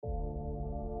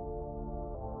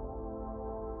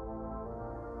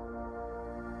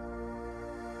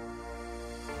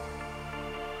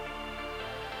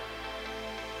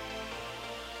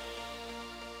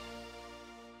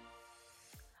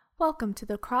Welcome to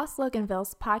the Cross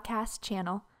Loganville's podcast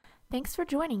channel. Thanks for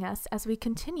joining us as we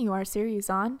continue our series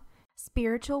on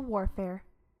spiritual warfare.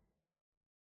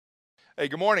 Hey,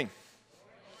 good morning.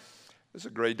 It's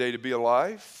a great day to be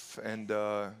alive, and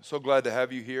so glad to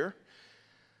have you here.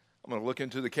 I'm going to look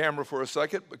into the camera for a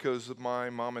second because of my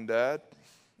mom and dad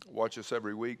watch us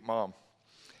every week. Mom,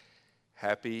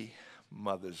 happy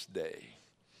Mother's Day.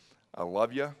 I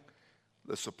love you.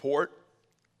 The support,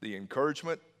 the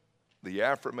encouragement, the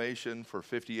affirmation for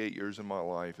 58 years of my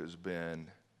life has been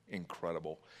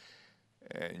incredible.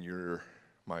 And you're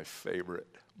my favorite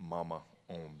mama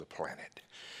on the planet.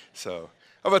 So,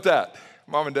 how about that?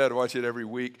 Mom and Dad watch it every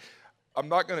week. I'm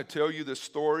not going to tell you this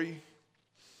story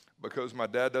because my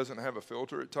dad doesn't have a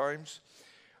filter at times.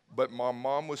 But my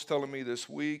mom was telling me this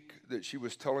week that she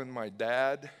was telling my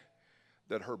dad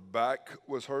that her back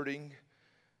was hurting,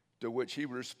 to which he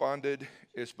responded,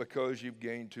 "It's because you've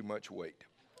gained too much weight."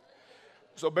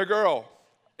 So, big girl,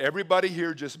 everybody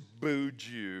here just booed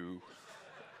you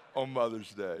on Mother's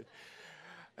Day.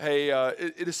 Hey,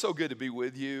 it is so good to be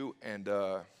with you, and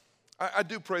I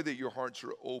do pray that your hearts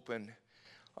are open,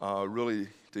 really,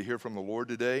 to hear from the Lord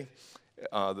today.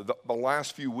 The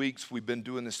last few weeks, we've been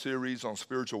doing this series on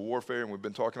spiritual warfare, and we've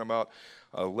been talking about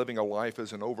living a life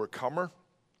as an overcomer.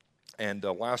 And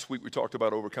last week, we talked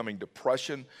about overcoming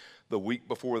depression. The week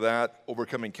before that,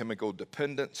 overcoming chemical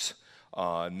dependence.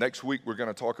 Next week, we're going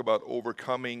to talk about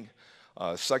overcoming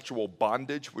sexual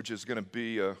bondage, which is going to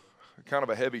be kind of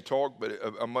a heavy talk, but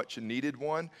a much needed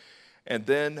one. And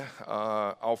then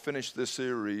I'll finish this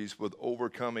series with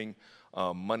overcoming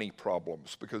money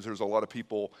problems, because there's a lot of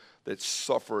people that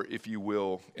suffer, if you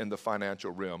will, in the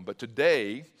financial realm. But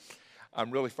today, I'm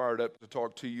really fired up to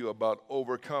talk to you about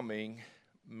overcoming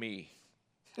me.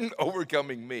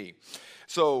 Overcoming me.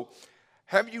 So,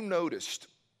 have you noticed,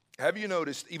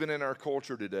 even in our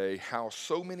culture today, how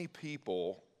so many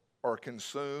people are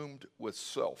consumed with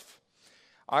self?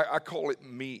 I call it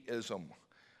me-ism.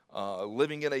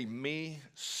 Living in a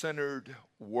me-centered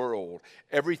world.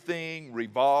 Everything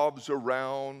revolves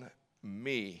around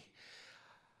me.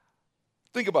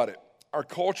 Think about it. Our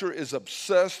culture is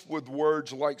obsessed with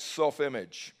words like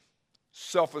self-image,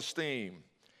 self-esteem,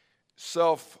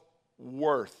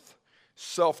 self-worth,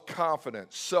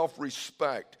 self-confidence,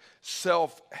 self-respect,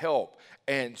 self-help,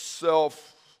 and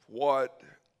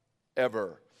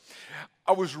self-whatever.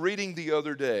 I was reading the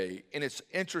other day, and it's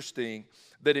interesting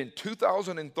that in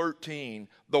 2013,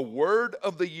 the word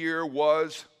of the year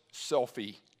was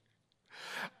selfie.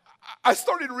 I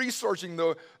started researching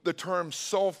the term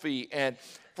selfie, and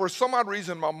for some odd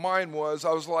reason, my mind was,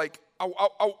 I was like,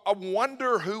 I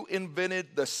wonder who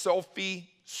invented the selfie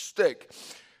stick.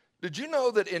 Did you know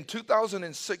that in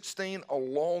 2016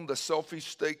 alone, the selfie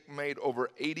stick made over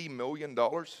 $80 million?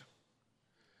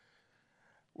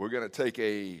 We're going to take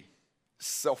a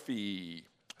selfie.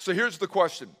 So here's the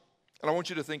question, and I want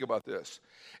you to think about this.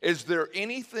 Is there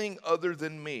anything other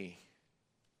than me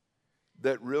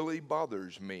that really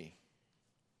bothers me?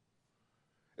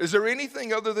 Is there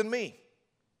anything other than me?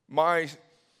 My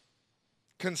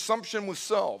consumption with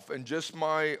self and just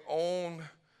my own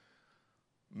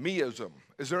me-ism.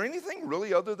 Is there anything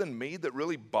really other than me that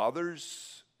really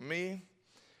bothers me?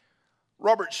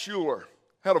 Robert Schuller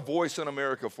had a voice in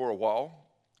America for a while.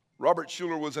 Robert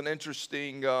Schuller was an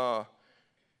interesting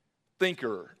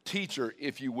thinker, teacher,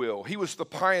 if you will. He was the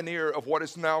pioneer of what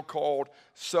is now called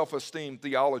self-esteem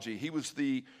theology. He was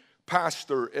the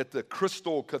pastor at the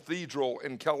Crystal Cathedral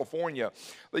in California.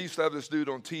 They used to have this dude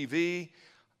on TV.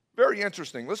 Very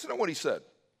interesting. Listen to what he said.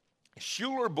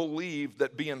 Schuller believed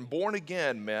that being born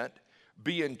again meant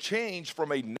being changed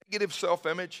from a negative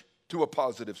self-image to a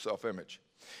positive self-image.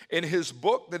 In his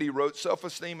book that he wrote,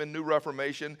 Self-Esteem and New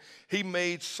Reformation, he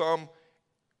made some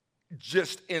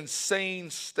just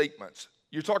insane statements.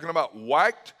 You're talking about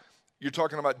whacked, you're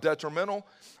talking about detrimental.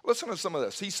 Listen to some of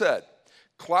this. He said,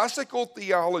 classical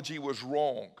theology was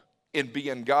wrong in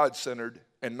being God-centered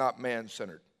and not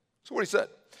man-centered. That's what he said.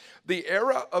 The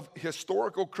era of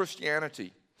historical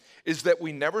Christianity is that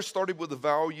we never started with the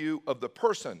value of the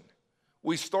person.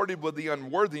 We started with the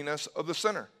unworthiness of the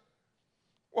sinner.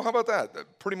 Well, how about that? That's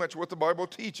pretty much what the Bible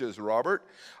teaches, Robert.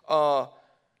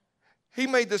 He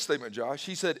made this statement, Josh.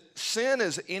 He said, sin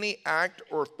is any act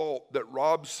or thought that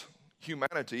robs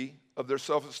humanity of their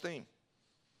self-esteem.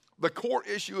 The core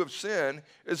issue of sin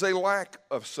is a lack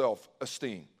of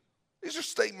self-esteem. These are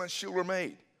statements Schuller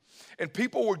made. And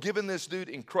people were giving this dude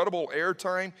incredible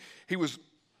airtime. He was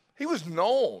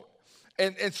known.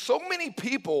 And so many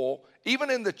people, even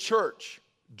in the church,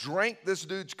 drank this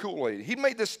dude's Kool-Aid. He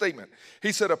made this statement.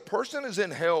 He said, a person is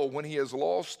in hell when he has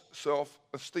lost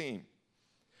self-esteem.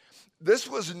 This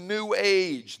was new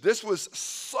age. This was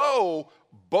so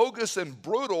bogus and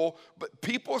brutal, but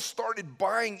people started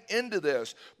buying into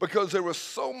this because there was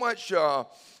so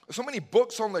many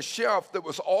books on the shelf that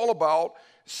was all about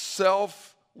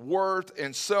self-worth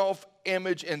and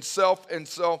self-image and self and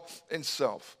self and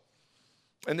self.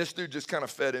 And this dude just kind of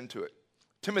fed into it.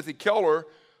 Timothy Keller,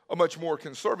 a much more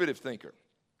conservative thinker,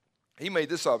 he made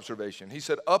this observation. He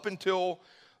said, up until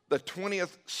the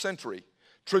 20th century,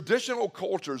 traditional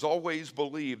cultures always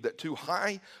believed that too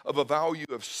high of a value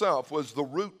of self was the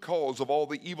root cause of all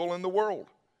the evil in the world.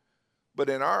 But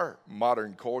in our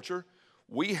modern culture,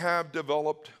 we have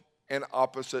developed an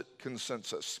opposite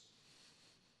consensus.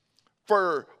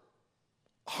 For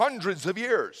hundreds of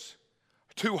years,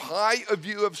 too high a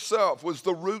view of self was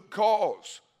the root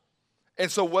cause.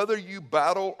 And so whether you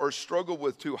battle or struggle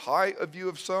with too high a view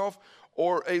of self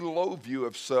or a low view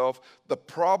of self, the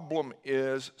problem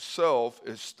is self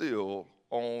is still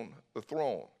on the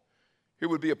throne. Here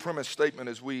would be a premise statement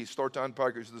as we start to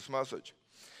unpackage this message.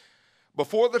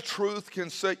 Before the truth can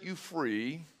set you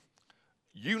free,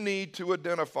 you need to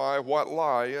identify what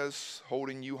lie is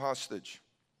holding you hostage.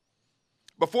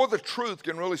 Before the truth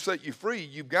can really set you free,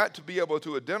 you've got to be able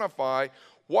to identify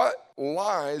what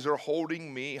lies are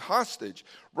holding me hostage.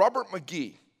 Robert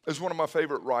McGee is one of my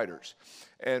favorite writers.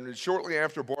 And shortly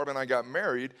after Barb and I got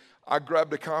married, I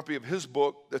grabbed a copy of his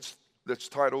book that's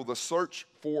titled The Search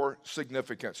for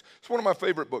Significance. It's one of my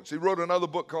favorite books. He wrote another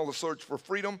book called The Search for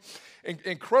Freedom.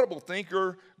 Incredible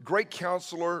thinker, great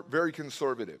counselor, very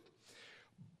conservative.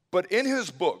 But in his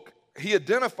book, he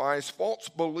identifies false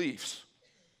beliefs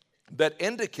that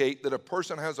indicate that a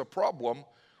person has a problem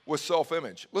with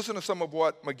self-image. Listen to some of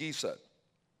what McGee said.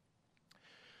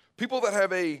 People that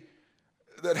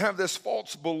have this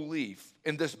false belief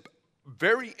in this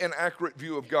very inaccurate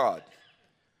view of God,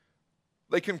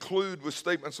 they conclude with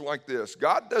statements like this: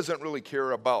 God doesn't really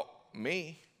care about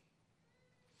me.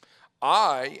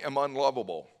 I am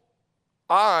unlovable.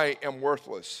 I am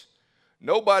worthless.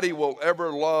 Nobody will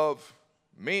ever love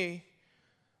me.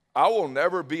 I will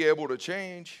never be able to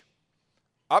change.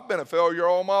 I've been a failure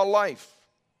all my life.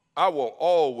 I will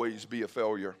always be a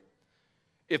failure.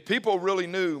 If people really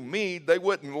knew me, they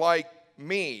wouldn't like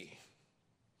me.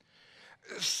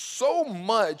 So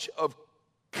much of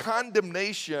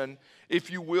condemnation, if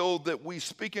you will, that we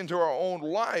speak into our own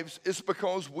lives is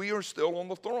because we are still on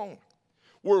the throne.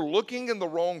 We're looking in the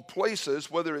wrong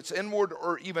places, whether it's inward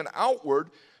or even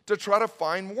outward, to try to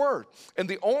find worth. And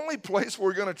the only place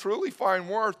we're going to truly find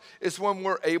worth is when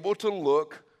we're able to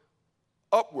look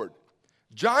upward.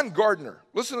 John Gardner,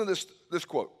 listen to this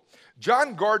quote.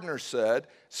 John Gardner said,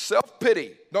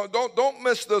 self-pity, don't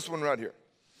miss this one right here.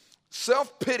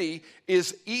 Self-pity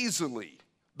is easily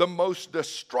the most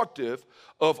destructive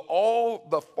of all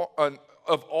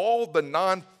the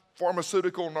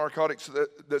non-pharmaceutical narcotics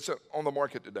that's on the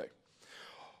market today.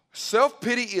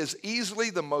 Self-pity is easily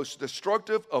the most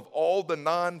destructive of all the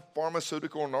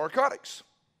non-pharmaceutical narcotics.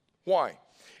 Why?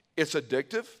 It's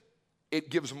addictive, it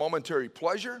gives momentary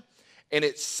pleasure, and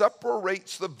it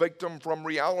separates the victim from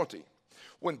reality.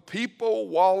 When people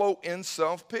wallow in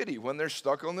self-pity, when they're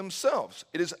stuck on themselves,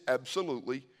 it is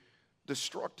absolutely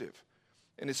destructive.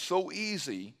 And it's so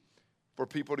easy for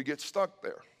people to get stuck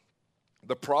there.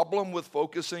 The problem with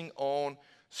focusing on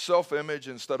self-image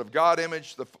instead of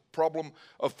God-image, the problem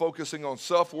of focusing on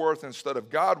self-worth instead of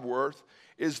God-worth,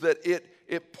 is that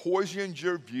it poisons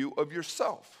your view of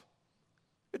yourself.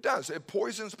 It does. It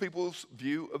poisons people's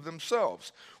view of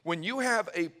themselves. When you have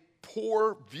a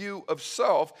poor view of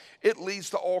self, it leads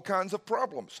to all kinds of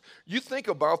problems. You think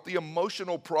about the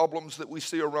emotional problems that we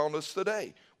see around us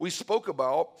today. We spoke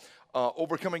about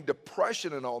overcoming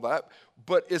depression and all that,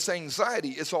 but it's anxiety.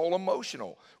 It's all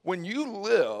emotional. When you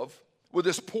live with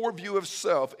this poor view of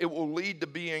self, it will lead to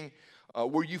being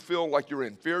where you feel like you're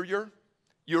inferior,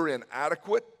 you're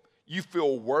inadequate, you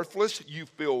feel worthless, you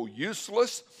feel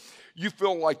useless, you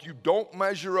feel like you don't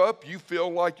measure up, you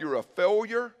feel like you're a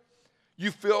failure,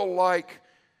 you feel like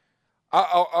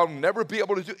I'll never be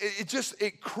able to do it.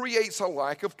 It creates a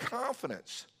lack of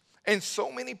confidence. And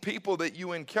so many people that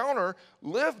you encounter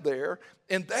live there,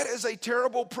 and that is a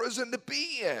terrible prison to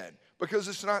be in because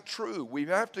it's not true. We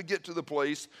have to get to the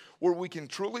place where we can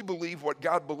truly believe what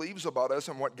God believes about us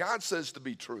and what God says to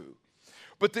be true.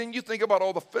 But then you think about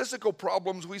all the physical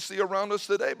problems we see around us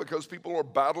today because people are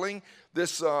battling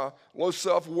this low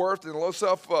self-worth and low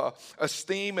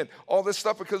self-esteem and all this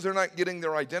stuff because they're not getting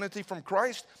their identity from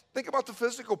Christ. Think about the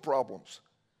physical problems.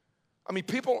 I mean,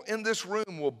 people in this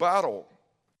room will battle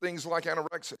things like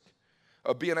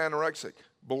being anorexic,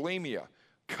 bulimia,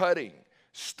 cutting,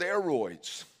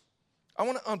 steroids. I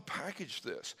want to unpackage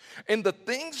this. And the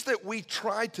things that we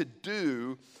try to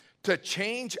do to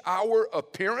change our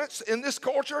appearance in this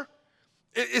culture,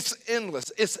 it's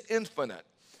endless. It's infinite.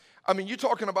 I mean, you're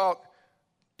talking about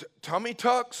tummy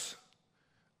tucks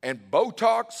and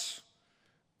Botox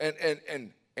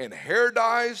and hair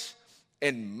dyes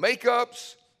and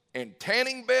makeups and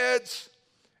tanning beds.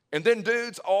 And then,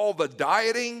 dudes, all the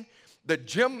dieting, the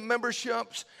gym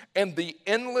memberships, and the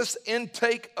endless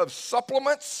intake of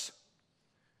supplements.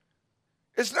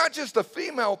 It's not just a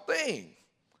female thing.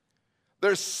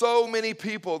 There's so many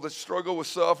people that struggle with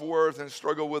self-worth and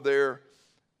struggle with their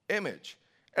image.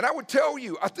 And I would tell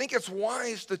you, I think it's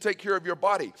wise to take care of your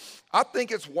body. I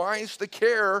think it's wise to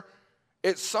care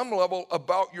at some level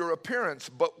about your appearance.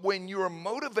 But when you're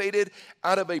motivated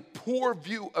out of a poor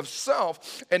view of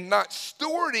self and not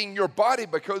stewarding your body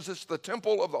because it's the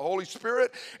temple of the Holy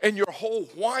Spirit, and your whole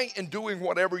why in doing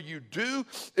whatever you do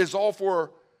is all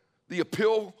for the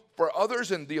appeal for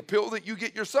others and the appeal that you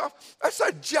get yourself, that's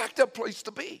a jacked up place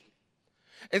to be.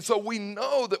 And so we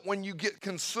know that when you get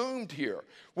consumed here,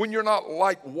 when you're not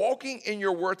like walking in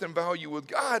your worth and value with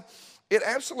God, it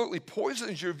absolutely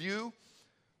poisons your view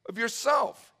of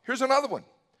yourself. Here's another one.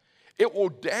 It will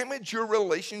damage your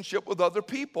relationship with other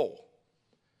people.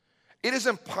 It is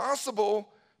impossible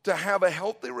to have a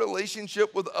healthy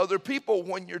relationship with other people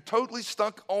when you're totally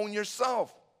stuck on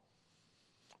yourself.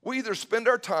 We either spend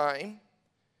our time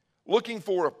looking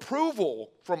for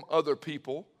approval from other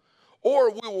people,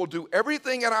 or we will do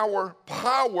everything in our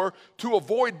power to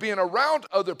avoid being around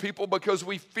other people because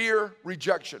we fear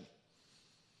rejection.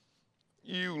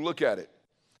 You look at it.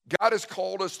 God has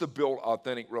called us to build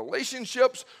authentic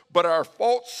relationships, but our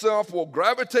false self will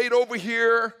gravitate over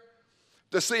here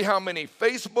to see how many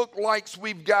Facebook likes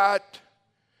we've got,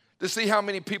 to see how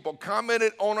many people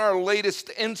commented on our latest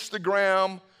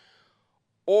Instagram,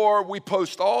 or we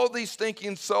post all these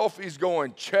stinking selfies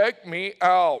going, check me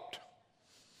out.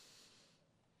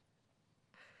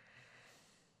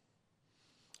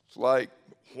 It's like,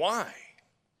 why?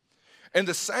 And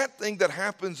the sad thing that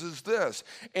happens is this.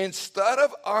 Instead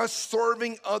of us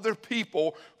serving other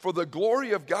people for the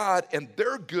glory of God and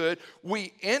their good,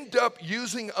 we end up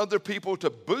using other people to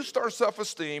boost our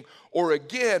self-esteem, or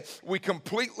again, we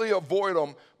completely avoid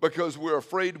them because we're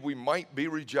afraid we might be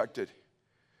rejected.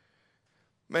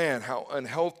 Man, how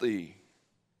unhealthy.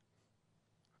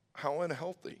 How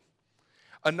unhealthy.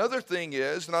 Another thing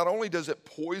is, not only does it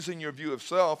poison your view of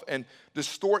self and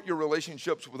distort your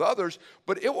relationships with others,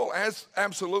 but it will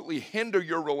absolutely hinder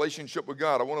your relationship with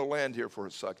God. I want to land here for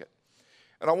a second.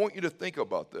 And I want you to think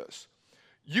about this.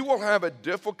 You will have a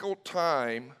difficult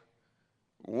time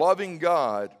loving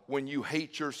God when you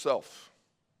hate yourself.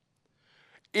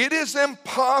 It is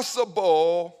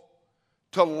impossible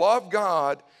to love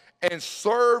God and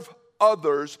serve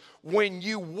others when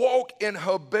you walk in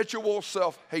habitual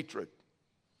self-hatred.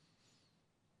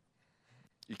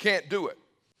 You can't do it.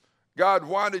 God,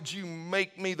 why did you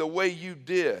make me the way you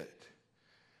did?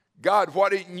 God, why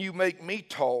didn't you make me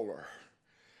taller?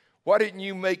 Why didn't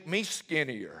you make me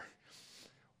skinnier?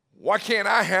 Why can't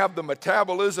I have the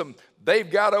metabolism they've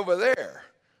got over there?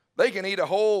 They can eat a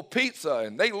whole pizza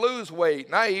and they lose weight,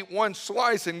 and I eat one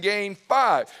slice and gain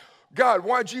 5. God,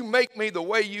 why'd you make me the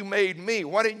way you made me?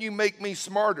 Why didn't you make me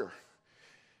smarter?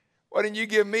 Why didn't you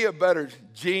give me a better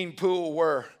gene pool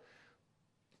where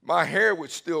my hair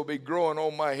would still be growing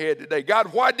on my head today?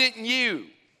 God, why didn't you?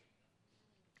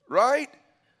 Right?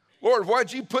 Lord,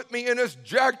 why'd you put me in this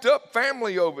jacked up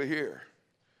family over here?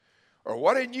 Or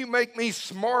why didn't you make me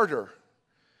smarter?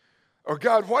 Or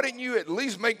God, why didn't you at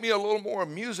least make me a little more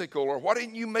musical? Or why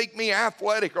didn't you make me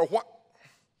athletic? Or what?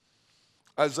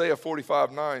 Isaiah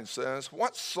 45:9 says,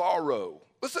 what sorrow?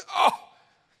 Listen,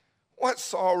 what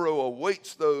sorrow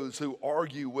awaits those who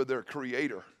argue with their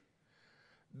creator?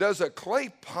 Does a clay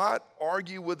pot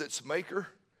argue with its maker?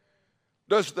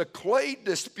 Does the clay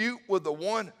dispute with the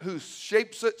one who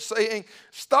shapes it, saying,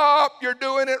 stop, you're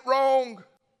doing it wrong?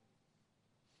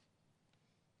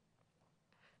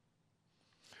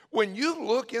 When you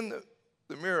look in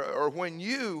the mirror, or when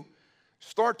you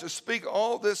start to speak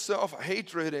all this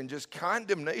self-hatred and just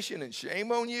condemnation and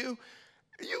shame on you,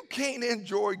 you can't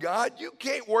enjoy God. You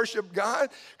can't worship God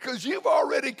because you've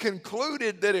already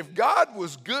concluded that if God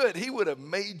was good, he would have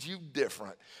made you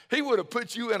different. He would have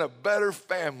put you in a better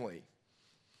family.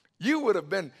 You would have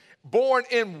been born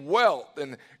in wealth,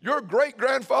 and your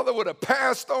great-grandfather would have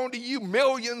passed on to you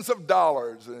millions of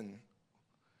dollars. And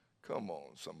come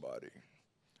on, somebody.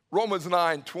 Romans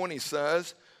 9:20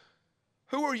 says,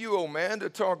 who are you, O man, to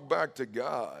talk back to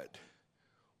God?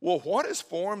 Will what is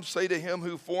formed say to him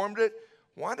who formed it,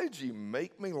 why did you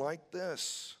make me like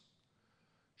this?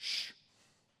 Shh.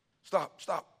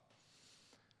 Stop.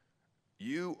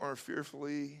 You are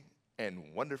fearfully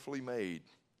and wonderfully made.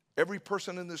 Every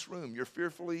person in this room, you're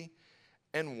fearfully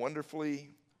and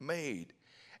wonderfully made.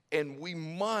 And we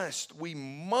must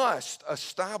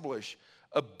establish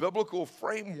a biblical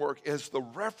framework as the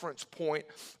reference point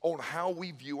on how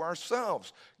we view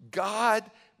ourselves. God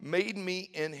made me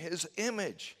in his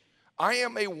image. I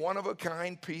am a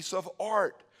one-of-a-kind piece of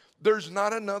art. There's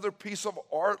not another piece of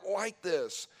art like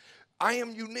this. I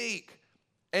am unique.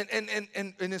 And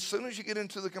as soon as you get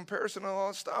into the comparison and all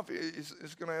that stuff,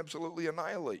 it's going to absolutely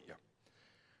annihilate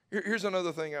you. Here's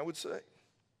another thing I would say.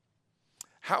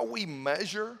 How we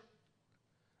measure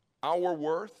our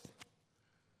worth,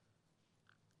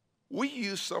 we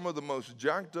use some of the most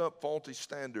jacked up, faulty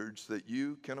standards that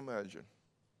you can imagine.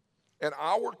 In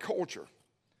our culture,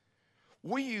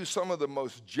 we use some of the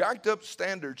most jacked up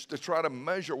standards to try to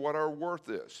measure what our worth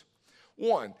is.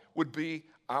 One would be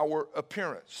our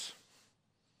appearance.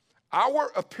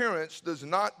 Our appearance does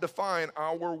not define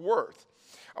our worth.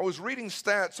 I was reading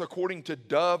stats according to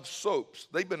Dove Soaps.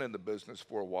 They've been in the business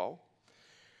for a while.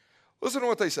 Listen to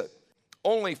what they said.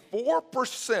 Only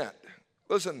 4%,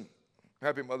 listen,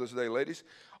 happy Mother's Day, ladies.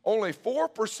 Only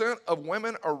 4% of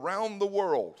women around the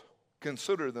world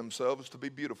consider themselves to be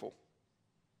beautiful.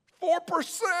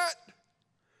 4%.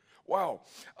 Wow.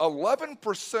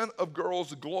 11% of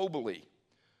girls globally,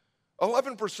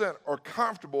 11% are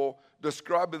comfortable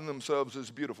describing themselves as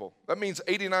beautiful. That means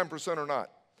 89% are not.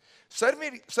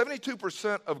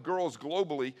 72% of girls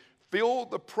globally feel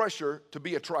the pressure to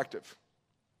be attractive.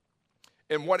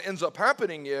 And what ends up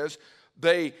happening is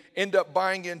they end up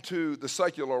buying into the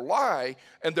secular lie,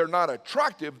 and they're not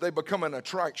attractive. They become an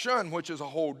attraction, which is a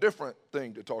whole different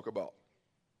thing to talk about.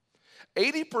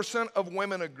 80% of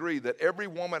women agree that every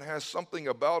woman has something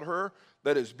about her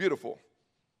that is beautiful,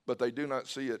 but they do not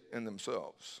see it in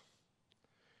themselves.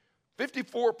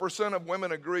 54% of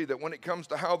women agree that when it comes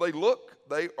to how they look,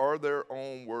 they are their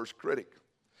own worst critic.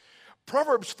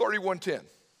 Proverbs 31:10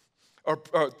 or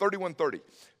 31:30,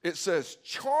 it says,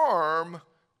 charm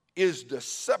is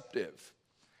deceptive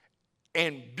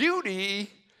and beauty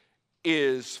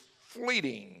is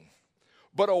fleeting,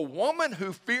 but a woman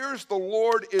who fears the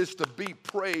Lord is to be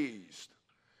praised.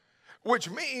 Which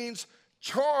means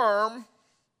charm,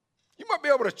 you might be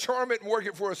able to charm it and work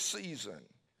it for a season.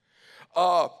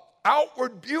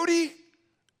 Outward beauty,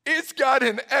 it's got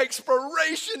an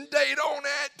expiration date on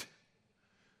it.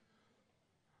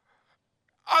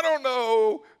 I don't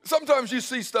know. Sometimes you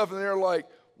see stuff and they're like,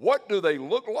 what do they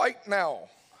look like now?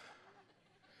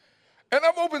 And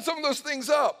I've opened some of those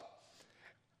things up.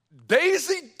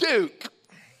 Daisy Duke.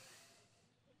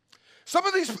 Some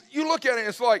of these, you look at it,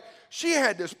 it's like she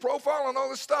had this profile and all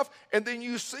this stuff, and then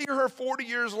you see her 40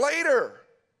 years later.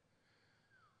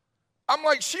 I'm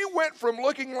like, she went from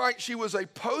looking like she was a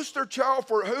poster child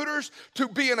for Hooters to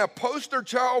being a poster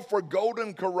child for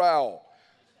Golden Corral.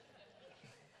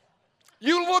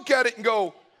 You look at it and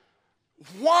go,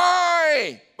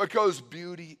 why? Because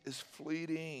beauty is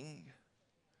fleeting.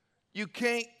 You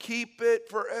can't keep it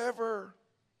forever.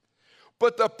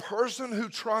 But the person who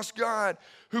trusts God,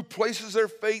 who places their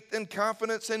faith and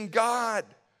confidence in God,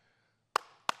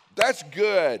 that's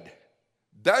good.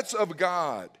 That's of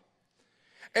God.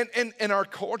 And our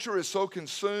culture is so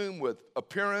consumed with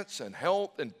appearance and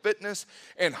health and fitness,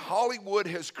 and Hollywood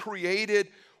has created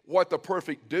what the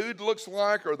perfect dude looks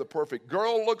like or the perfect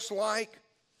girl looks like.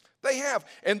 They have.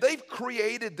 And they've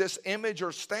created this image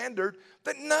or standard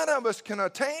that none of us can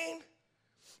attain.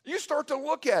 You start to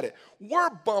look at it. We're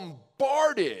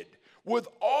bombarded with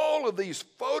all of these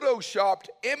photoshopped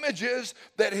images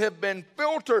that have been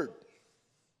filtered.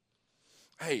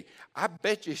 Hey, I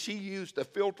bet you she used a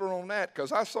filter on that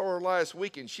because I saw her last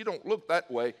week and she don't look that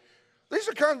way. These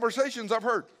are conversations I've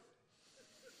heard.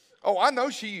 Oh, I know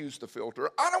she used a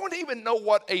filter. I don't even know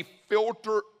what a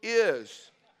filter is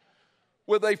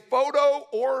with a photo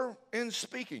or in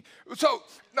speaking. So,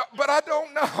 no, but I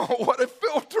don't know what a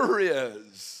filter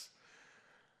is.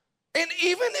 And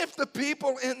even if the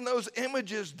people in those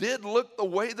images did look the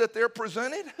way that they're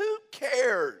presented, who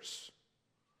cares?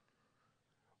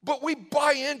 But we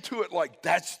buy into it like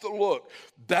that's the look.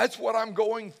 That's what I'm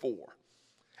going for.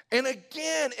 And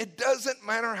again, it doesn't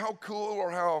matter how cool or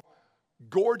how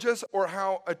gorgeous or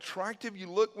how attractive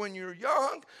you look when you're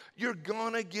young. You're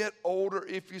going to get older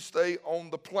if you stay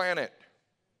on the planet.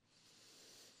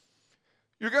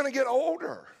 You're going to get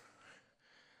older.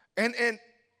 And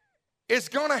it's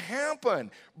going to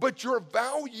happen. But your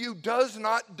value does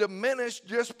not diminish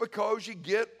just because you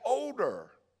get older.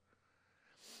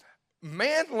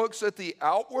 Man looks at the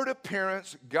outward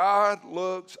appearance. God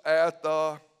looks at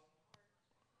the...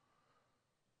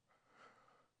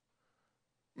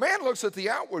 Man looks at the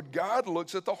outward, God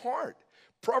looks at the heart.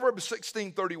 Proverbs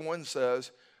 16:31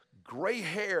 says, gray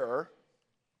hair,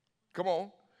 come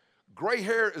on, gray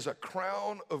hair is a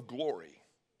crown of glory.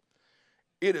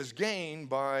 It is gained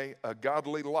by a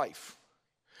godly life.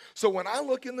 So when I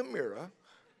look in the mirror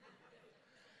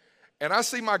and I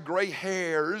see my gray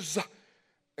hairs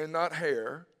and not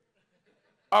hair,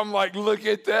 I'm like, look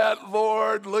at that,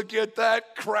 Lord. Look at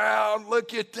that crown.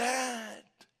 Look at that.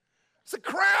 It's a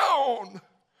crown.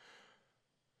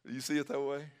 Do you see it that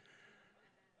way?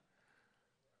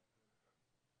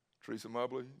 Teresa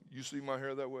Mobley, you see my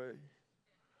hair that way?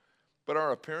 But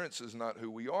our appearance is not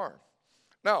who we are.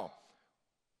 Now,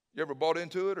 you ever bought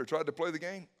into it or tried to play the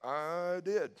game? I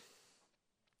did.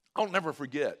 I'll never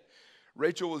forget.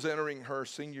 Rachel was entering her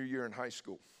senior year in high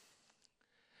school.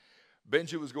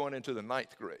 Benji was going into the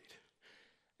 9th grade.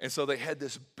 And so they had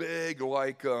this big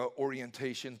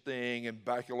orientation thing and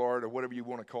baccalaureate or whatever you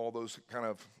want to call those kind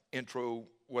of intro,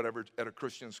 whatever, at a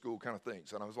Christian school kind of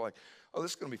things. And I was like, oh,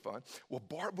 this is going to be fun. Well,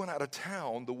 Barb went out of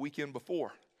town the weekend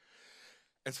before.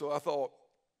 And so I thought,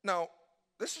 now,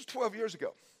 this is 12 years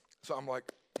ago. So I'm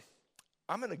like,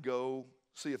 I'm going to go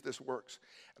see if this works.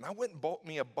 And I went and bought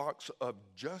me a box of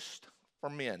Just for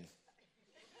Men.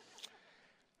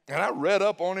 And I read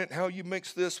up on it, how you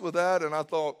mix this with that, and I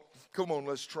thought, come on,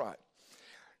 let's try it.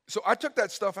 So I took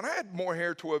that stuff, and I had more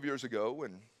hair 12 years ago,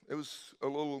 and it was a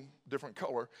little different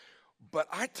color. But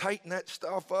I tightened that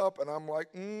stuff up, and I'm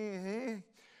like,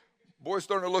 Boy's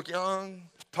starting to look young.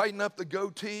 Tighten up the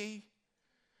goatee.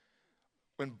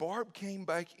 When Barb came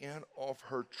back in off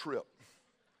her trip,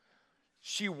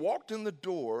 she walked in the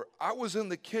door. I was in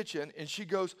the kitchen, and she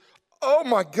goes, oh,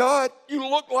 my God, you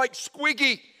look like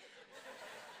Squiggy.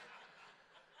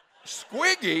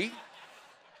 Squiggy?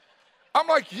 I'm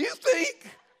like, you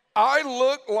think I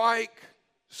look like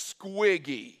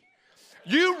Squiggy?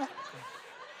 You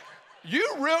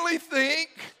really think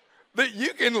that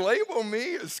you can label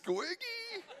me as Squiggy?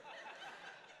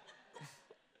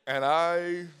 And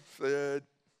I said,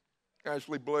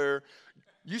 Ashley Blair,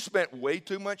 you spent way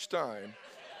too much time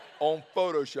on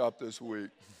Photoshop this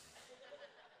week.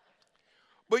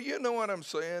 But you know what I'm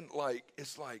saying? Like,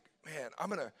 it's like, man, I'm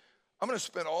gonna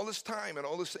spend all this time and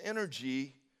all this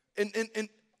energy, and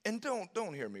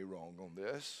don't hear me wrong on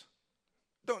this.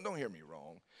 Don't hear me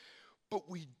wrong. But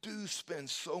we do spend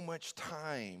so much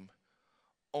time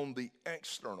on the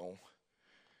external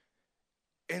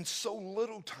and so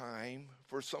little time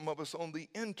for some of us on the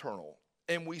internal.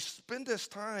 And we spend this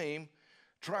time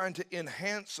trying to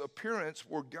enhance appearance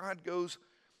where God goes,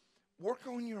 work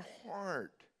on your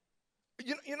heart.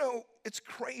 You know, it's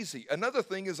crazy. Another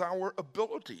thing is our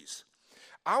abilities.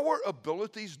 Our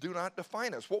abilities do not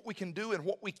define us, what we can do and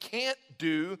what we can't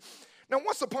do. Now,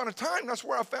 once upon a time, that's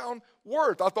where I found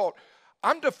worth. I thought,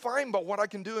 I'm defined by what I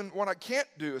can do and what I can't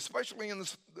do, especially in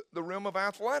the realm of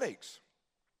athletics.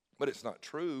 But it's not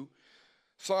true.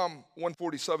 Psalm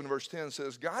 147 verse 10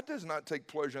 says, God does not take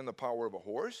pleasure in the power of a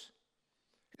horse.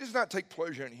 He does not take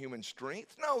pleasure in human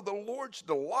strength. No, the Lord's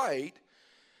delight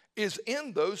is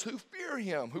in those who fear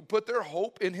him, who put their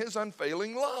hope in his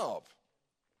unfailing love.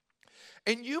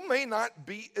 And you may not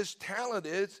be as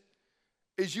talented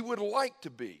as you would like to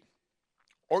be,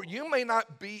 or you may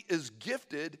not be as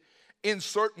gifted in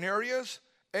certain areas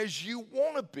as you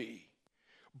want to be.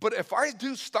 But if I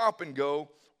do stop and go,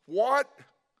 what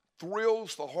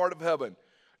thrills the heart of heaven?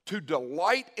 To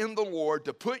delight in the Lord,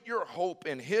 to put your hope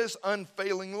in his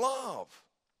unfailing love.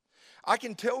 I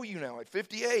can tell you now at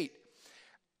 58,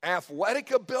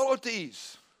 athletic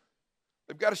abilities,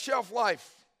 they've got a shelf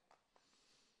life.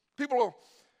 People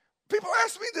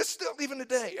ask me this still even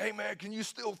today. Hey man, can you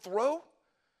still throw?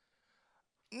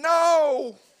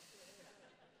 No.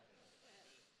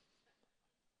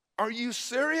 Are you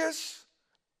serious?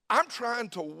 I'm trying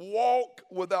to walk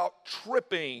without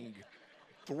tripping.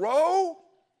 Throw?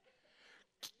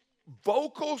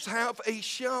 Vocals have a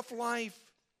shelf life.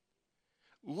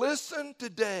 Listen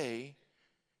today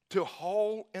to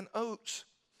Hall and Oates.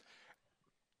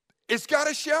 It's got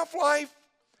a shelf life.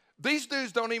 These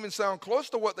dudes don't even sound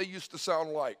close to what they used to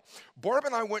sound like. Barb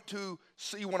and I went to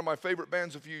see one of my favorite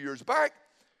bands a few years back,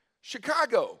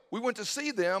 Chicago. We went to see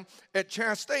them at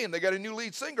Chastain. They got a new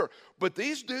lead singer. But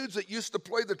these dudes that used to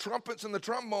play the trumpets and the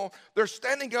trombone, they're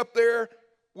standing up there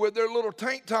with their little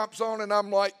tank tops on, and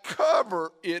I'm like,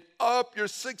 cover it up. You're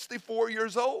 64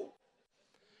 years old.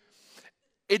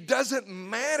 It doesn't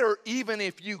matter even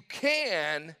if you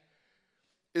can,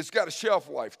 it's got a shelf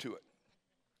life to it.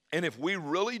 And if we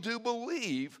really do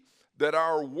believe that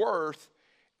our worth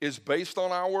is based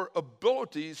on our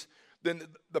abilities, then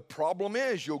the problem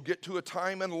is you'll get to a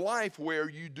time in life where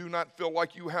you do not feel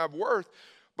like you have worth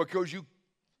because you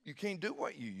can't do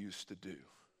what you used to do.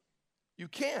 You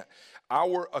can't.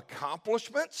 Our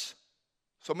accomplishments,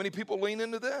 so many people lean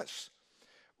into this,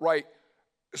 right?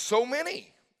 So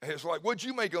many. It's like, what'd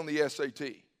you make on the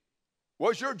SAT?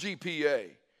 What's your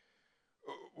GPA?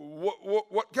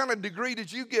 What kind of degree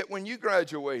did you get when you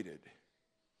graduated?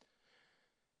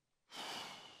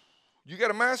 You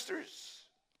got a master's?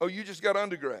 Oh, you just got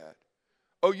undergrad.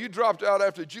 Oh, you dropped out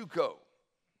after JUCO.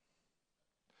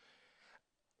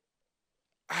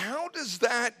 How does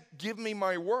that give me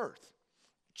my worth?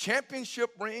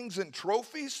 Championship rings and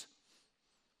trophies?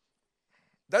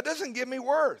 That doesn't give me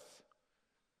worth.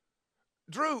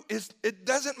 Drew, it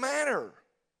doesn't matter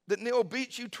that Neil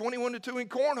beats you 21-2 in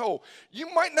cornhole.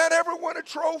 You might not ever win a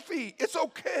trophy. It's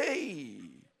okay.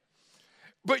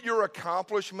 But your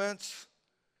accomplishments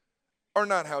are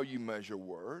not how you measure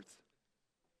worth.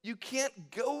 You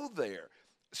can't go there.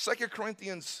 2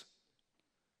 Corinthians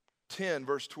 10,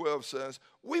 verse 12 says,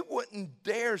 we wouldn't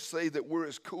dare say that we're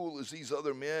as cool as these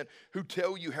other men who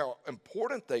tell you how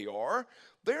important they are.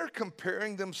 They're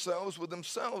comparing themselves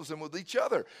and with each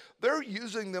other. They're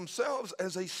using themselves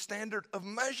as a standard of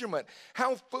measurement.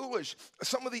 How foolish.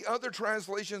 Some of the other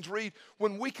translations read,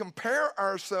 when we compare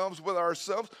ourselves with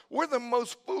ourselves, we're the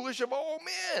most foolish of all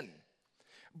men.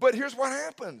 But here's what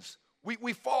happens.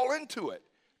 We fall into it.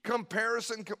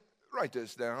 Comparison, write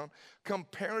this down.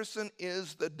 Comparison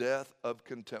is the death of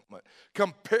contentment.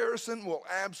 Comparison will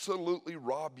absolutely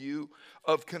rob you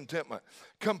of contentment.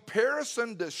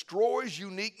 Comparison destroys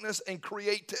uniqueness and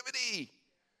creativity.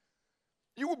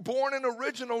 You were born an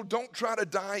original. Don't try to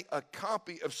die a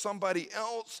copy of somebody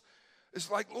else.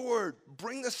 It's like, Lord,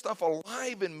 bring the stuff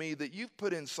alive in me that you've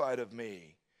put inside of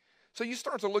me. So you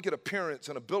start to look at appearance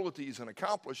and abilities and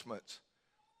accomplishments.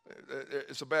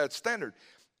 It's a bad standard.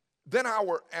 Then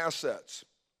our assets.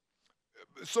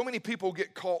 So many people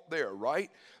get caught there, right?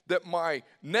 That my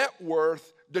net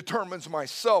worth determines my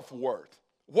self-worth.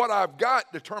 What I've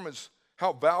got determines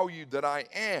how valued that I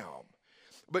am.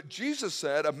 But Jesus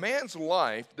said a man's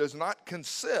life does not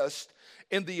consist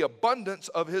in the abundance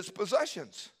of his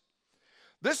possessions.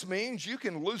 This means you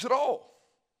can lose it all.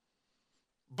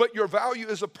 But your value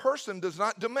as a person does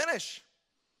not diminish.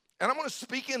 And I'm going to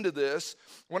speak into this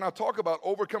when I talk about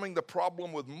overcoming the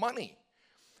problem with money.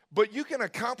 But you can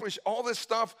accomplish all this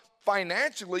stuff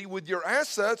financially with your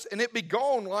assets and it be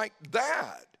gone like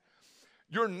that.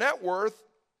 Your net worth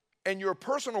and your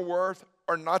personal worth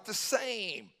are not the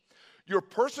same. Your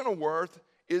personal worth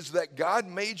is that God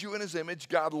made you in his image.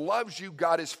 God loves you.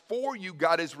 God is for you.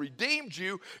 God has redeemed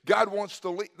you. God wants to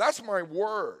lead. That's my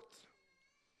worth.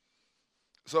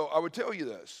 So I would tell you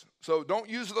this. So don't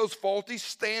use those faulty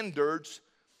standards.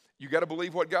 You got to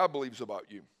believe what God believes about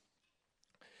you.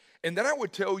 And then I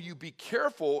would tell you, be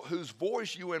careful whose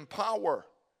voice you empower.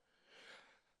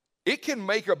 It can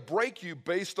make or break you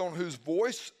based on whose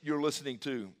voice you're listening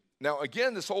to. Now,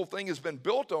 again, this whole thing has been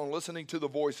built on listening to the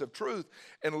voice of truth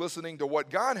and listening to what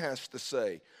God has to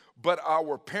say. But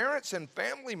our parents and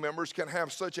family members can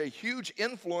have such a huge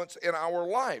influence in our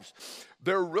lives.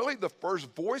 They're really the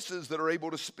first voices that are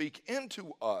able to speak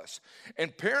into us.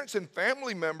 And parents and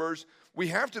family members, we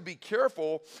have to be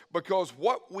careful because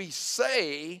what we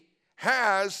say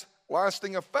has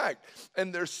lasting effect.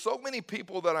 And there's so many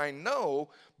people that I know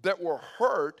that were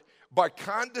hurt by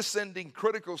condescending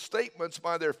critical statements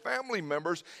by their family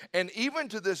members. And even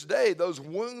to this day, those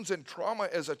wounds and trauma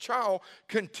as a child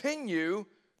continue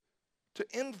to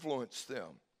influence them.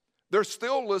 They're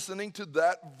still listening to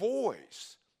that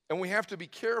voice. And we have to be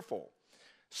careful.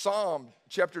 Psalm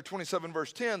chapter 27,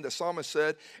 verse 10, the psalmist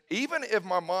said, even if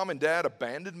my mom and dad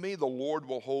abandon me, the Lord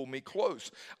will hold me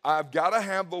close. I've got to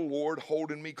have the Lord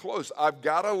holding me close. I've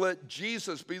got to let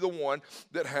Jesus be the one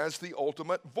that has the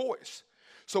ultimate voice.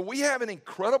 So we have an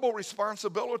incredible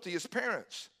responsibility as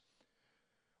parents.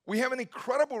 We have an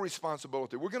incredible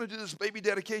responsibility. We're going to do this baby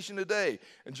dedication today.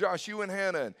 And Josh, you and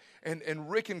Hannah, and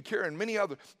Rick and Karen, many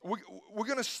others. We're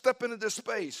going to step into this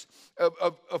space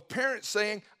of parents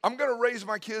saying, I'm going to raise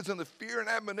my kids in the fear and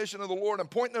admonition of the Lord and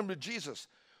point them to Jesus.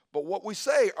 But what we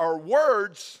say, our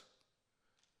words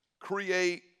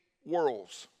create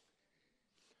worlds.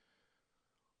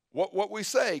 What we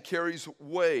say carries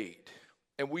weight.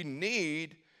 And we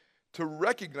need to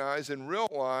recognize and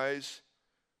realize,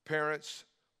 parents,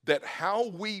 that how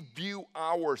we view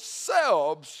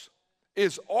ourselves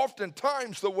is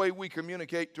oftentimes the way we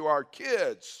communicate to our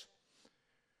kids.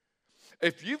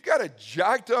 If you've got a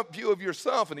jacked up view of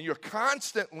yourself and you're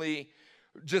constantly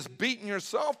just beating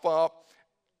yourself up,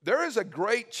 there is a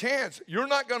great chance you're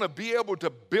not going to be able to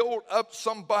build up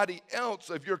somebody else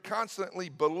if you're constantly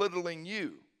belittling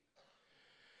you.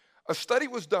 A study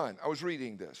was done, I was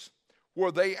reading this,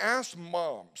 where they asked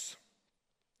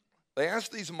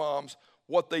these moms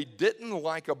what they didn't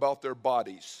like about their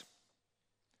bodies.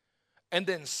 And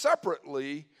then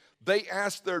separately, they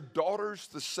asked their daughters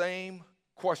the same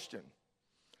question.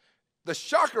 The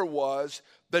shocker was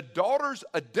the daughters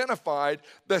identified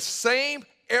the same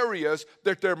areas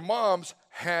that their moms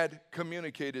had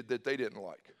communicated that they didn't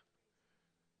like.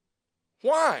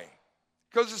 Why?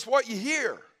 Because it's what you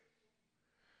hear.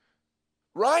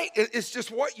 Right? It's just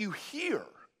what you hear.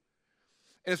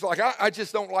 And it's like, I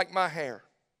just don't like my hair.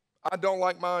 I don't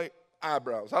like my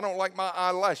eyebrows. I don't like my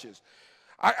eyelashes.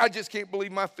 I just can't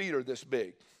believe my feet are this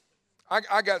big.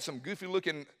 I got some goofy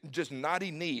looking, just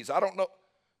knotty knees. I don't know.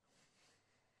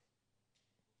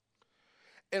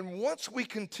 And once we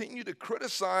continue to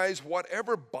criticize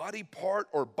whatever body part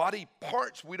or body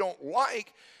parts we don't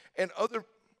like, and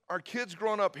our kids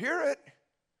growing up hear it,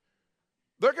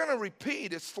 they're going to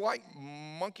repeat. It's like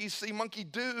monkey see, monkey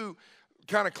do,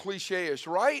 kind of cliche-ish,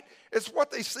 right? It's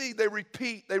what they see, they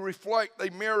repeat, they reflect, they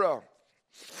mirror.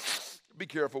 Be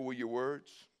careful with your words.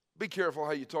 Be careful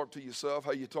how you talk to yourself,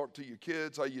 how you talk to your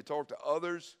kids, how you talk to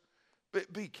others.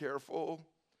 Be careful,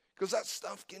 because that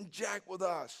stuff can jack with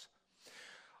us.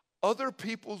 Other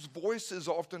people's voices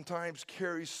oftentimes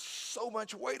carry so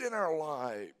much weight in our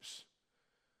lives.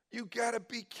 You got to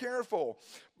be careful,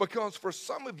 because for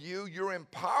some of you, you're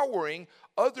empowering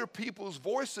other people's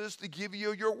voices to give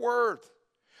you your worth.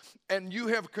 And you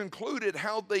have concluded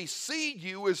how they see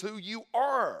you as who you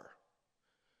are.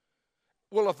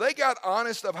 Well, if they got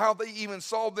honest of how they even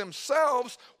saw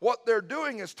themselves, what they're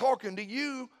doing is talking to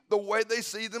you the way they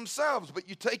see themselves, but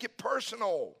you take it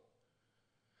personal.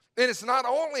 And it's not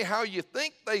only how you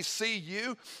think they see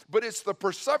you, but it's the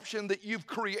perception that you've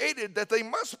created that they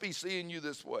must be seeing you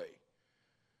this way.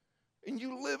 And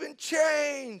you live in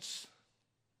chains.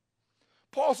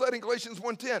 Paul said in Galatians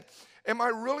 1:10, am I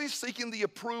really seeking the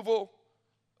approval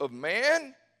of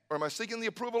man, or am I seeking the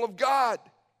approval of God?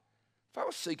 If I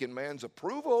was seeking man's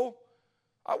approval,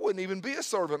 I wouldn't even be a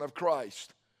servant of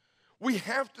Christ. We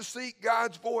have to seek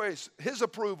God's voice, his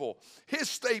approval, his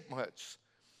statements.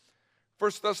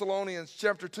 1 Thessalonians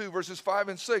chapter 2, verses 5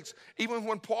 and 6, even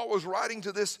when Paul was writing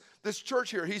to this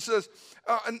church here, he says,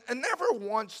 and never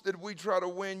once did we try to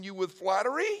win you with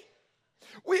flattery.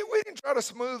 We didn't try to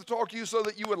smooth talk you so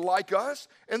that you would like us.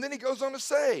 And then he goes on to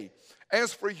say,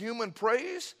 as for human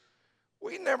praise,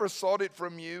 we never sought it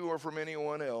from you or from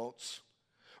anyone else,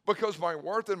 because my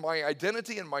worth and my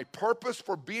identity and my purpose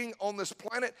for being on this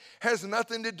planet has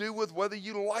nothing to do with whether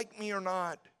you like me or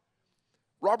not.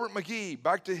 Robert McGee,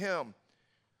 back to him.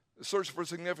 The Search for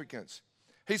Significance.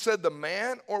 He said, the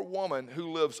man or woman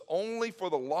who lives only for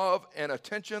the love and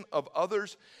attention of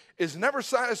others is never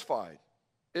satisfied,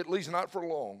 at least not for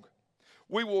long.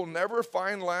 We will never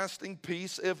find lasting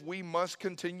peace if we must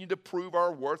continue to prove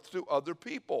our worth to other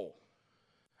people.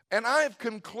 And I've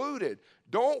concluded,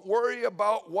 don't worry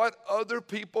about what other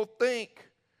people think,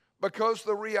 because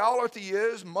the reality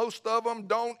is most of them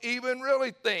don't even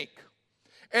really think.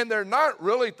 And they're not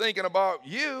really thinking about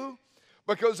you.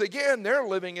 Because again, they're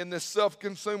living in this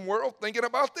self-consumed world thinking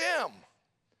about them.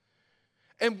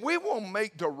 And we will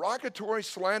make derogatory,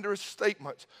 slanderous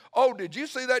statements. Oh, did you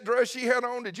see that dress she had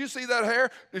on? Did you see that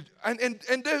hair?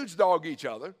 And dudes dog each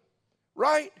other,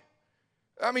 right?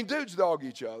 I mean, dudes dog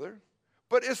each other.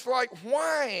 But it's like,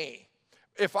 why?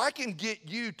 If I can get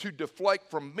you to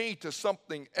deflect from me to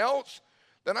something else,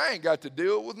 then I ain't got to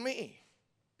deal with me.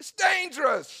 It's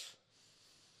dangerous.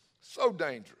 So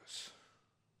dangerous.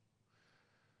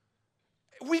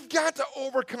 We've got to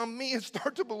overcome me and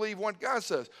start to believe what God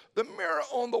says. The mirror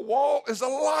on the wall is a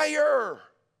liar.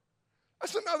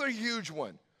 That's another huge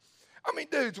one. I mean,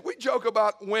 dudes, we joke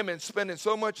about women spending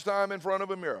so much time in front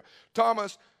of a mirror.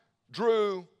 Thomas,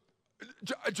 Drew,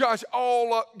 Josh,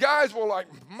 all guys were like,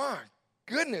 my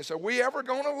goodness, are we ever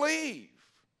going to leave?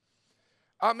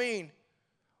 I mean,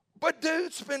 but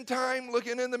dudes spend time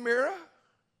looking in the mirror.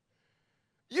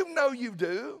 You know you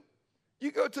do.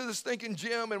 You go to the stinking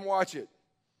gym and watch it.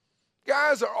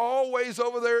 Guys are always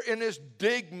over there in this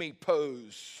dig me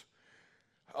pose.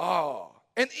 Oh,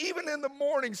 and even in the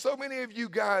morning, so many of you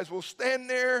guys will stand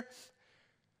there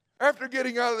after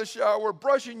getting out of the shower,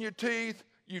 brushing your teeth,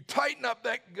 you tighten up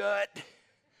that gut,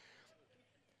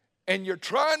 and you're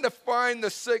trying to find the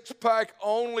six-pack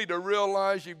only to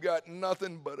realize you've got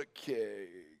nothing but a keg.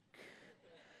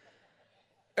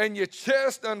 And your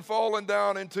chest done falling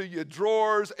down into your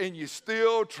drawers, and you're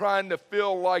still trying to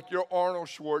feel like you're Arnold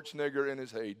Schwarzenegger in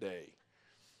his heyday.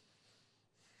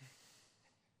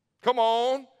 Come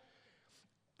on.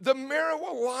 The mirror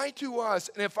will lie to us.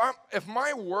 And if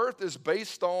my worth is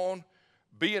based on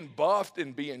being buffed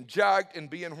and being jacked and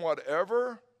being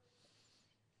whatever,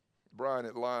 Brian,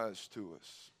 it lies to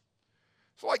us.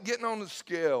 It's like getting on the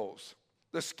scales.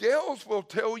 The scales will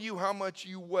tell you how much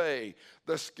you weigh.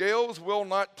 The scales will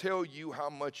not tell you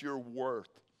how much you're worth.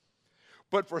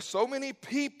 But for so many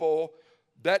people,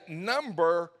 that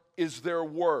number is their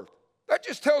worth. That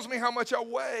just tells me how much I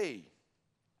weigh.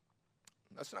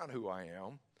 That's not who I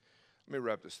am. Let me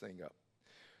wrap this thing up.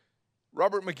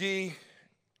 Robert McGee,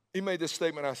 he made this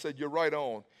statement. I said, you're right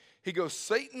on. He goes,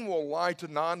 Satan will lie to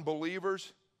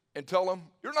non-believers and tell them,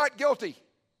 you're not guilty.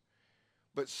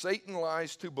 But Satan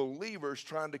lies to believers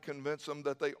trying to convince them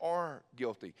that they are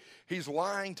guilty. He's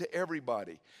lying to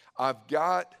everybody. I've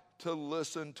got to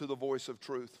listen to the voice of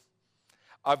truth.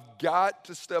 I've got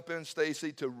to step in,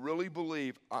 Stacy, to really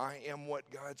believe I am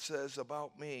what God says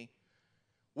about me.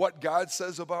 What God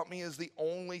says about me is the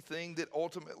only thing that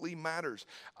ultimately matters.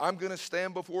 I'm going to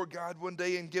stand before God one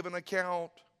day and give an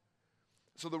account.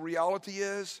 So the reality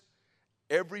is,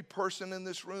 every person in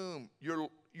this room, you're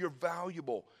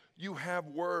valuable. You have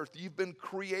worth. You've been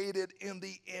created in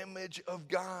the image of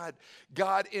God.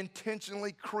 God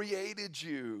intentionally created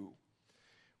you.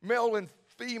 Male and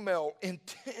female,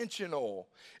 intentional.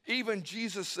 Even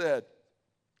Jesus said,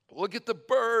 look at the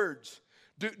birds.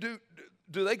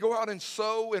 Do they go out and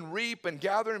sow and reap and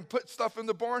gather and put stuff in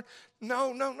the barn?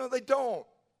 No, they don't.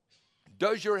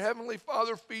 Does your heavenly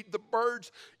Father feed the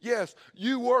birds? Yes,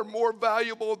 you are more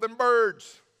valuable than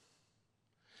birds.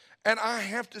 And I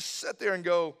have to sit there and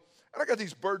go, and I got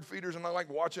these bird feeders and I like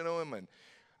watching them, and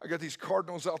I got these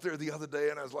cardinals out there the other day,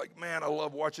 and I was like, man, I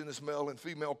love watching this male and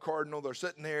female cardinal. They're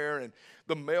sitting there, and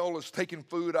the male is taking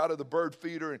food out of the bird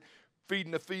feeder and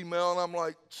feeding the female, and I'm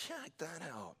like, check that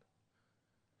out.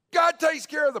 God takes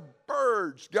care of the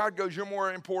birds. God goes, you're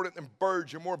more important than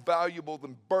birds. You're more valuable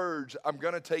than birds. I'm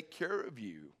going to take care of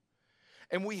you.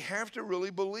 And we have to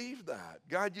really believe that.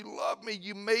 God, you love me.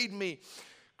 You made me.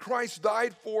 Christ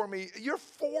died for me. You're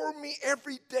for me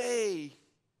every day.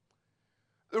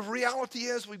 The reality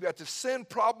is we've got the sin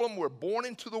problem. We're born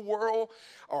into the world.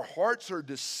 Our hearts are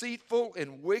deceitful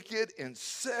and wicked and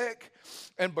sick.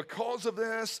 And because of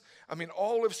this,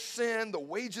 all of sin, the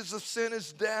wages of sin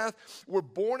is death. We're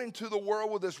born into the world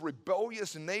with this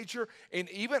rebellious nature. And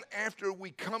even after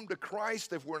we come to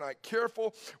Christ, if we're not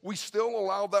careful, we still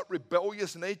allow that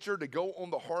rebellious nature to go on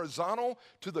the horizontal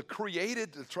to the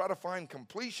created to try to find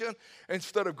completion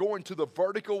instead of going to the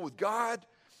vertical with God.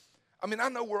 I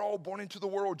know we're all born into the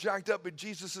world jacked up, but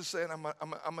Jesus is saying,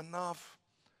 I'm enough.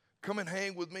 Come and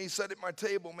hang with me. Sit at my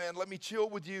table, man. Let me chill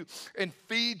with you and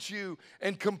feed you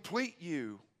and complete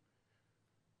you.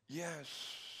 Yes,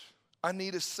 I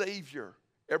need a Savior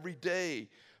every day,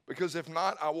 because if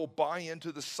not, I will buy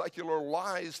into the secular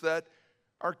lies that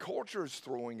our culture is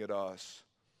throwing at us.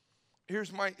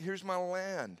 Here's my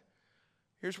land.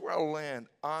 Here's where I land.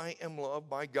 I am loved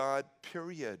by God,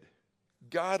 period.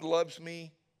 God loves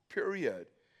me, period.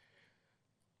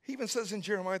 He even says in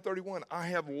Jeremiah 31, I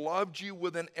have loved you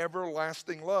with an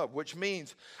everlasting love, which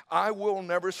means I will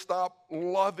never stop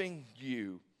loving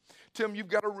you. Tim, you've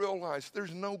got to realize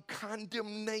there's no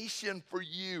condemnation for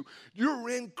you. You're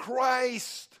in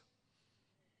Christ.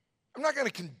 I'm not going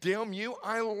to condemn you.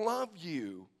 I love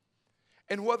you.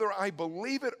 And whether I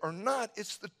believe it or not,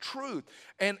 it's the truth.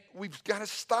 And we've got to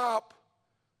stop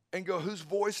and go, whose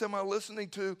voice am I listening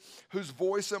to? Whose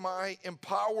voice am I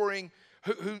empowering?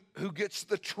 Who gets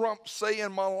the trump say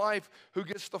in my life? Who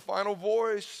gets the final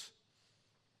voice?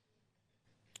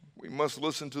 We must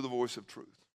listen to the voice of truth.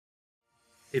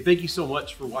 Hey, thank you so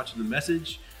much for watching the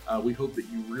message. We hope that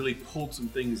you really pulled some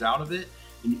things out of it.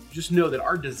 And just know that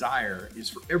our desire is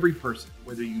for every person,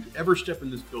 whether you ever step in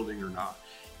this building or not,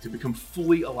 to become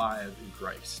fully alive in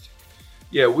Christ.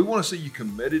 Yeah, we want to see you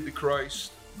committed to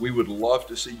Christ. We would love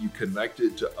to see you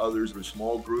connected to others in a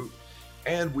small group.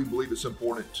 And we believe it's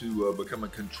important to become a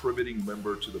contributing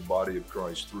member to the body of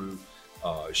Christ through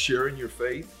sharing your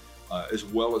faith, as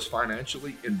well as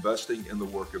financially investing in the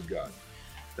work of God.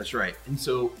 That's right. And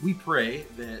so we pray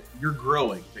that you're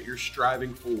growing, that you're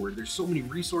striving forward. There's so many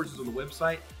resources on the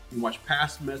website. You can watch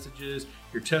past messages,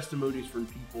 your testimonies from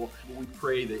people. We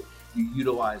pray that you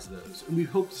utilize those. And we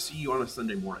hope to see you on a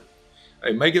Sunday morning.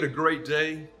 Hey, make it a great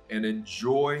day and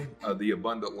enjoy the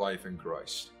abundant life in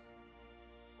Christ.